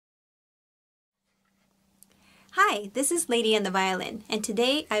Hi, this is Lady and the Violin, and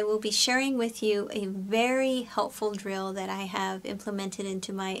today I will be sharing with you a very helpful drill that I have implemented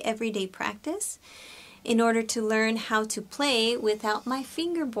into my everyday practice in order to learn how to play without my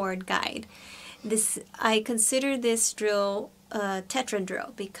fingerboard guide. I consider this drill a tetra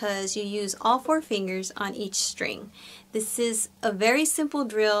drill because you use all 4 fingers on each string. This is a very simple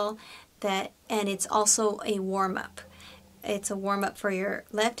drill and it's also a warm-up. It's a warm-up for your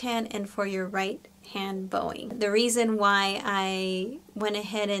left hand and for your right hand bowing. The reason why I went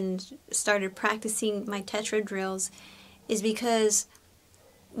ahead and started practicing my tetra drills is because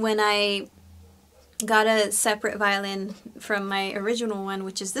when I got a separate violin from my original one,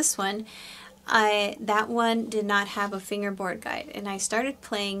 which is this one, that one did not have a fingerboard guide, and I started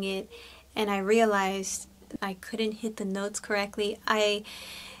playing it and I realized I couldn't hit the notes correctly. I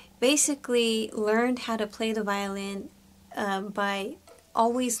basically learned how to play the violin by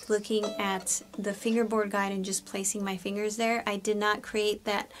always looking at the fingerboard guide and just placing my fingers there. I did not create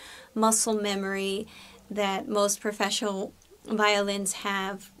that muscle memory that most professional violins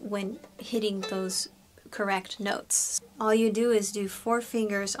have when hitting those correct notes. All you do is do 4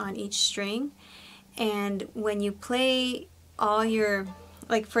 fingers on each string, and when you play all your,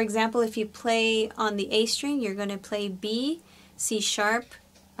 like for example, if you play on the A string, you're going to play B, C sharp,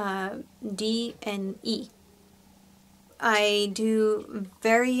 D, and E. I do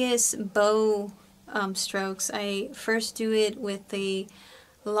various bow strokes. I first do it with the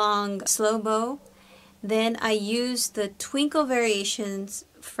long slow bow. Then I use the twinkle variations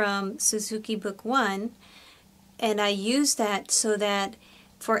from Suzuki Book 1, and I use that so that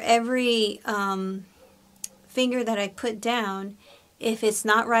for every finger that I put down, if it's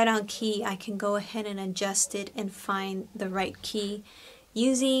not right on key, I can go ahead and adjust it and find the right key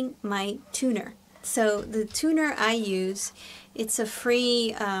using my tuner. So the tuner I use, it's a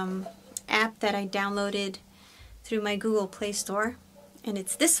free app that I downloaded through my Google Play Store, and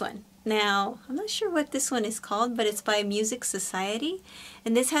it's this one. Now, I'm not sure what this one is called, but it's by Music Society,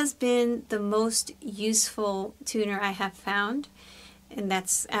 and this has been the most useful tuner I have found, and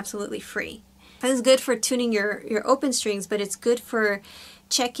that's absolutely free. It's good for tuning your open strings, but it's good for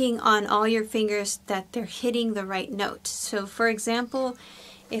checking on all your fingers that they're hitting the right note. So for example,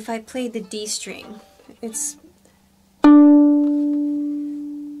 if I play the D string,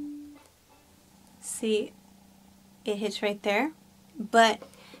 see, it hits right there, but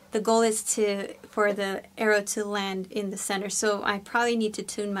the goal is for the arrow to land in the center, so I probably need to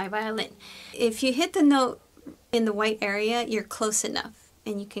tune my violin. If you hit the note in the white area, you're close enough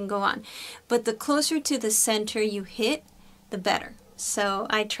and you can go on. But the closer to the center you hit, the better. So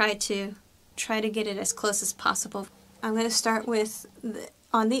I try to get it as close as possible. I'm going to start with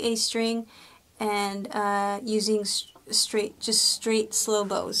on the A string and using just straight slow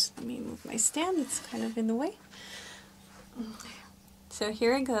bows. Let me move my stand, it's kind of in the way. So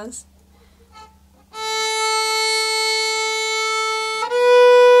here it goes.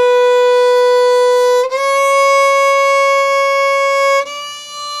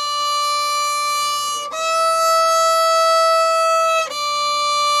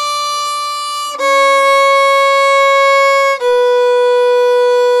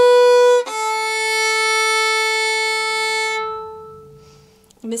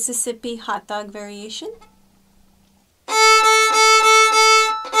 Mississippi hot dog variation.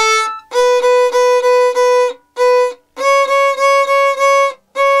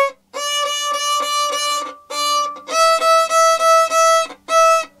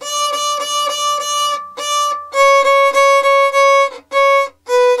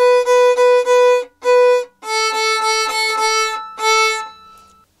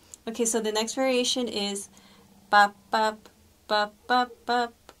 Okay, so the next variation is bop bop bop bop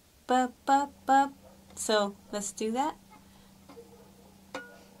bop bop bop bop. So let's do that.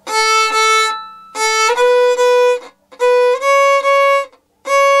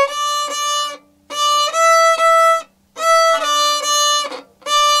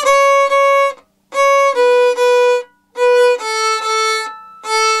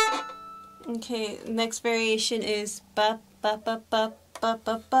 Okay, next variation is bop bop bop bop bop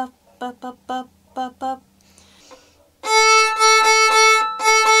bop bop bop bop bop bop bop.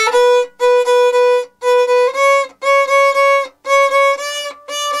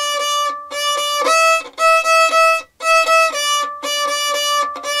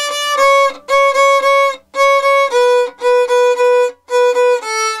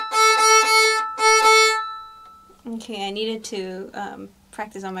 Okay, I needed to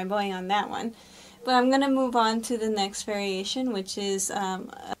practice on my bowing on that one. But I'm going to move on to the next variation, which is so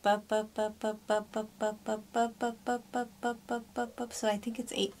I think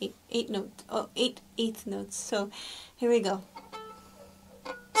it's eight notes, eighth notes. So here we go.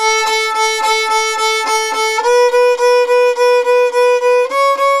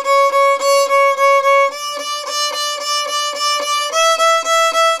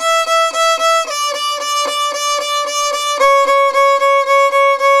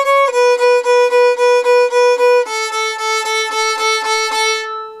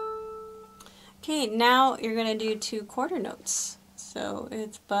 Okay, now you're going to do 2 quarter notes. So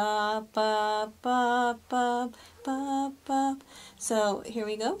it's ba ba ba ba ba ba. So here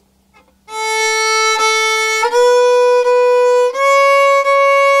we go.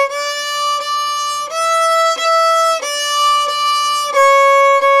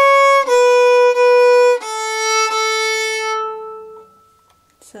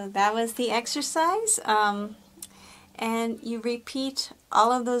 So that was the exercise. And you repeat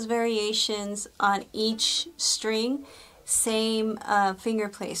all of those variations on each string, same finger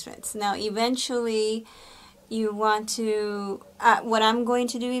placements. Now eventually you want to, what I'm going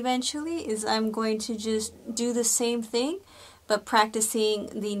to do eventually is I'm going to just do the same thing but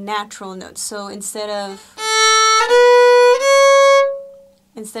practicing the natural notes. So instead of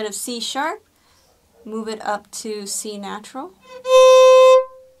C sharp, move it up to C natural.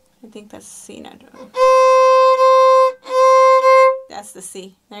 I think that's C natural. That's the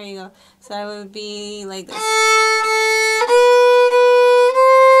C. There you go. So that would be like this.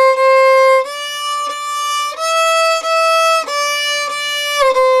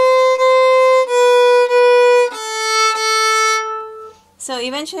 So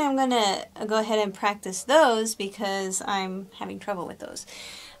eventually I'm going to go ahead and practice those because I'm having trouble with those.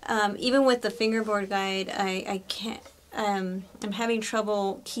 Even with the fingerboard guide, I can't, I'm having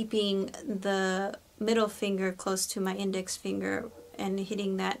trouble keeping the middle finger close to my index finger and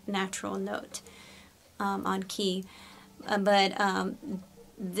hitting that natural note on key. But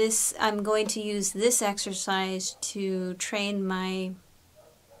this, I'm going to use this exercise to train my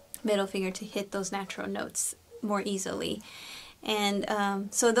middle finger to hit those natural notes more easily. And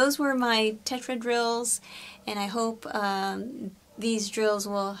so those were my Tetra drills, and I hope these drills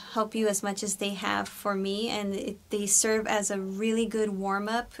will help you as much as they have for me, and they serve as a really good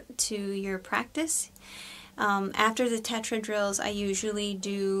warm-up to your practice. After the Tetra drills, I usually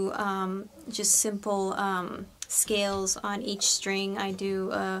do just simple scales on each string. I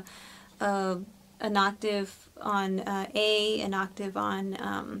do an octave on A, an octave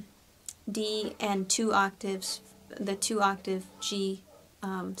on D, and 2 octaves, the 2-octave G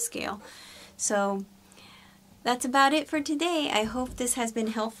scale. So that's about it for today. I hope this has been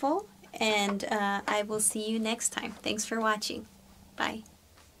helpful, and I will see you next time. Thanks for watching. Bye.